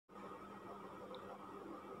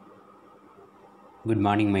Good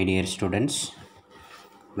morning, my dear students.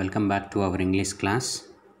 Welcome back to our English class.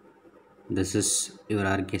 This is your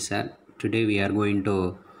RK sir. Today we are going to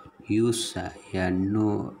use a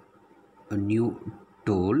new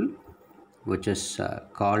tool which is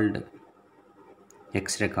called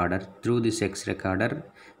X recorder. Through this X recorder,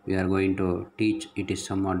 we are going to teach it is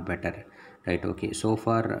somewhat better, right? Okay. So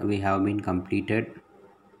far we have been completed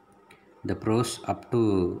the prose up to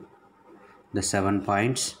the 7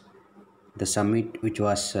 points. The summit which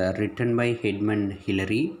was written by Edmund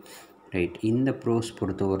Hillary, right. இந்த pros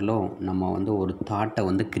பொறுத்தவரையிலும் நம்ம வந்து ஒரு தாட்டை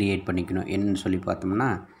வந்து create பண்ணிக்கணும். என்னன்னு சொல்லி பார்த்தோம்னா,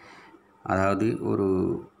 அதாவது ஒரு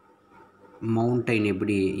மவுண்டைன்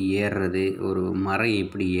எப்படி ஏறுறது, ஒரு மரம்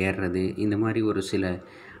எப்படி ஏறுறது, இந்த மாதிரி ஒரு சில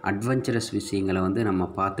அட்வென்ச்சரஸ் விஷயங்களை வந்து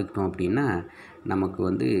நம்ம பார்த்துக்கிட்டோம் அப்படின்னா நமக்கு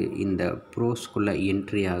வந்து இந்த ப்ரோஸ்குள்ளே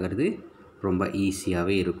என்ட்ரி ஆகிறது ரொம்ப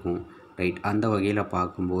ஈஸியாகவே இருக்கும், ரைட். அந்த வகையில்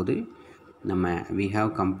பார்க்கும்போது நம்ம we have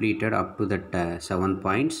completed up to that 7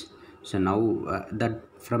 points. So now that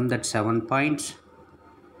from that 7 points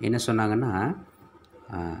என்ன சொன்னாங்கன்னா,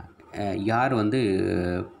 யார் வந்து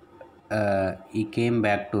he came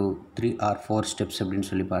back to 3 or 4 steps அப்படின்னு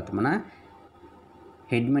சொல்லி பார்த்தோம்னா,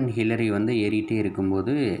 எட்மண்ட் ஹில்லரி வந்து ஏறிட்டே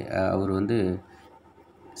இருக்கும்போது அவர் வந்து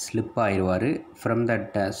ஸ்லிப் ஆயிடுவார். From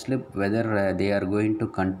that slip whether they are going to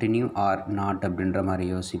continue R not அப்படின்ற மாதிரி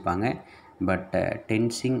யோசிப்பாங்க. But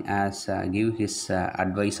Tenzing as give his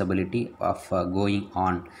advisability of going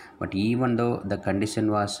on. But even though the condition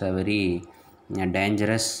was very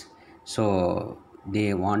dangerous, so they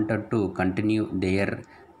wanted to continue their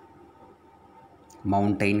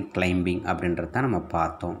mountain climbing அப்படின்றது தான் நம்ம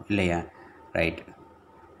பார்த்தோம் இல்லையா, right.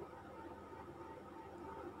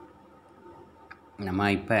 நம்ம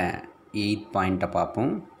இப்போ 8th பாயிண்ட்டை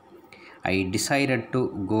பார்ப்போம். I decided to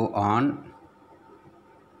go on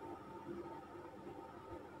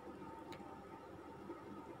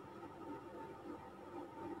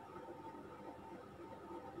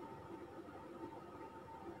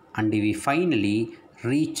and we finally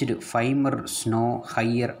reached firmer snow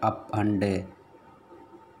higher up and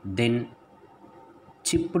then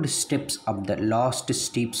chipped steps up the last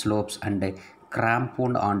steep slopes and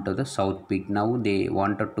cramponed onto the south peak. Now they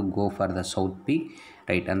wanted to go for the south peak,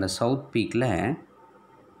 right. And the south peak la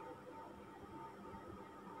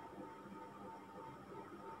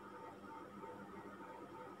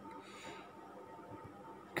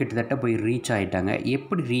கிட்டத்தட்ட போய் reach ஆகிட்டாங்க.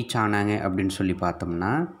 எப்படி reach ஆனாங்க அப்படின்னு சொல்லி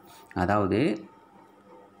பார்த்தோம்னா, அதாவது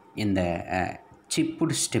இந்த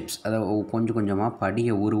சிப்புடு ஸ்டெப்ஸ், அதாவது கொஞ்சம் கொஞ்சமாக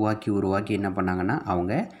படியை உருவாக்கி என்ன பண்ணாங்கன்னா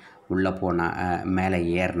அவங்க உள்ளே மேலே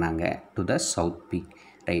ஏறினாங்க to the south peak,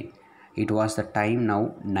 right. It was the time now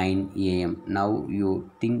 9 AM. Now you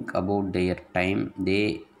think about their time. They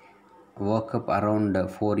woke up around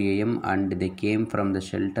 4 AM and they came from the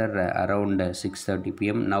shelter around 6:30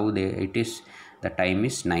 PM. Now the time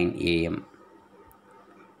is 9 AM.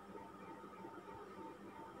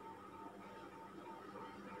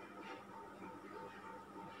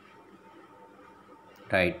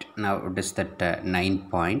 Right, now it is that 9th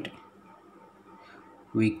point.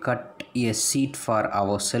 We cut a seat for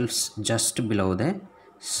ourselves just below the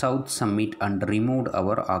south summit and removed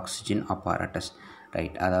our oxygen apparatus,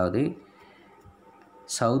 right. அதாவது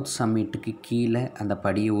south சம்மிட்டுக்கு கீழே அந்த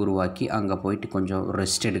படியை உருவாக்கி அங்கே போயிட்டு கொஞ்சம்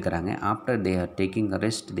rest எடுக்கிறாங்க. After they are taking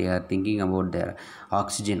rest, they are thinking about their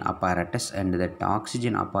oxygen apparatus and that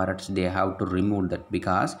oxygen apparatus they have to remove that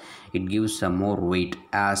because it gives more weight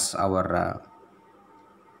as our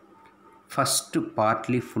first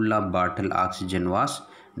partly full of bottle oxygen was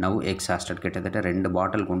now exhausted. கிட்டத்தட்ட 2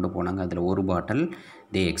 பாட்டில் கொண்டு போனாங்க, அதில் ஒரு பாட்டில்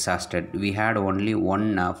they exhausted. We had only one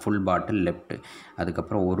full bottle left.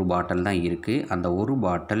 அதுக்கப்புறம் ஒரு பாட்டில் தான் இருக்குது. அந்த ஒரு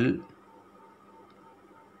பாட்டில்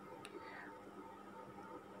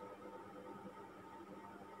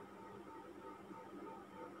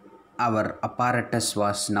அவர் apparatus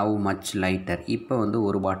was now much lighter. இப்போ வந்து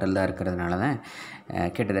ஒரு பாட்டில் தான் இருக்கிறதுனால தான்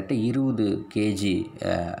கிட்டத்தட்ட 20 kg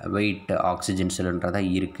வெயிட் ஆக்சிஜன்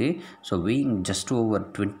சிலிண்டராக இருக்குது. So weighing just over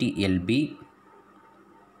 20 lb.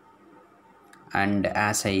 And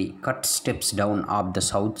as I cut steps down of the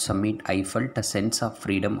south summit, I felt a sense of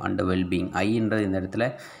freedom and well-being. ஐன்றது இந்த இடத்துல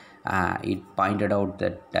it pointed out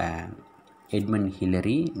that Edmund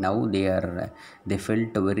Hillary, now they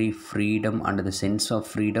felt very freedom and the sense of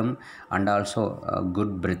freedom and also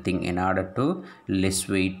good breathing in order to less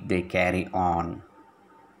weight they carry on.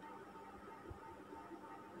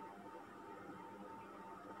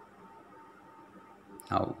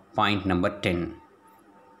 Now point number 10.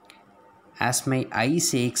 As my eyes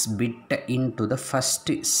aches bit into the first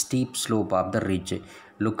steep slope of the ridge.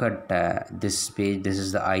 Look at this page. This is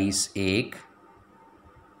the eyes ache.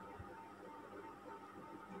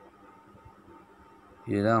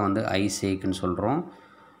 இதுதான் வந்து ஐசேக்குன்னு சொல்கிறோம்.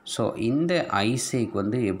 So இந்த Isaac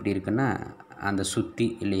வந்து எப்படி இருக்குன்னா அந்த சுத்தி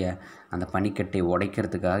இல்லையா, அந்த பனிக்கட்டை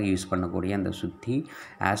உடைக்கிறதுக்காக யூஸ் பண்ணக்கூடிய அந்த சுத்தி.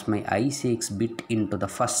 As my ஐசேக்ஸ் bit in to the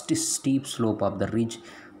first steep slope of the ridge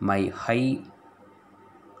my high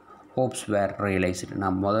hopes where realised.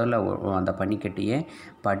 நான் முதல்ல அந்த பனிக்கட்டியை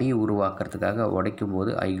படியை உருவாக்குறதுக்காக உடைக்கும்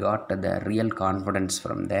போது I got the real confidence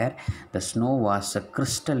from there. The snow was a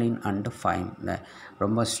crystalline and fine.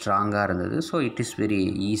 ரொம்ப ஸ்ட்ராங்காக இருந்தது. So it is very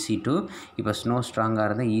easy to, இப்போ ஸ்னோ ஸ்ட்ராங்காக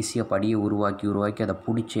இருந்தால் ஈஸியாக படியை உருவாக்கி அதை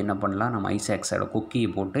பிடிச்சி என்ன பண்ணலாம், நம்ம ஐஸ் ஆக்ஸோட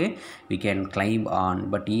கொக்கியை போட்டு we can climb on.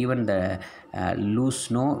 But even the loose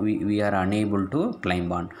snow we are unable to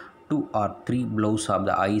climb on. 2 or 3 blows of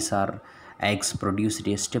the ice or eggs produced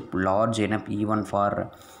a step large enough even for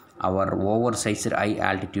our oversized high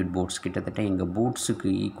altitude boats. கிட்டத்தட்ட எங்கள் பூட்ஸுக்கு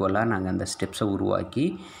ஈக்குவலாக நாங்கள் அந்த ஸ்டெப்ஸை உருவாக்கி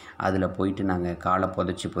அதில் போயிட்டு நாங்கள் காலை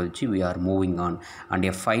புதைச்சி we are moving on and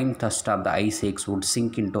a fine thrust of the ice axe would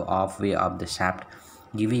sink into halfway of the shaft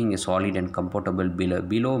giving a solid and comfortable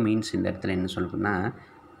below means இந்த இடத்துல என்ன சொல்லுன்னா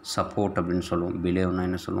சப்போர்ட் அப்படின்னு சொல்லுவோம். பிலோன்னா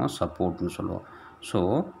என்ன சொல்லுவோம், சப்போர்ட்னு சொல்லுவோம். ஸோ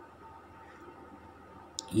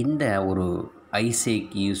இந்த ஒரு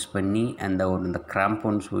ஐசேக் யூஸ் பண்ணி இந்த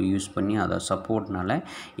கிராம்போன்ஸ் யூஸ் பண்ணி அதை சப்போர்ட்னால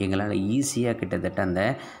எங்களால் ஈஸியாக கிட்டத்தட்ட அந்த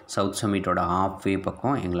சவுத் சமிட்டோட ஹாஃப்வே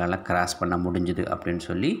பக்கம் எங்களால் கிராஸ் பண்ண முடிஞ்சுது அப்படின்னு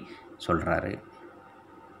சொல்கிறாரு.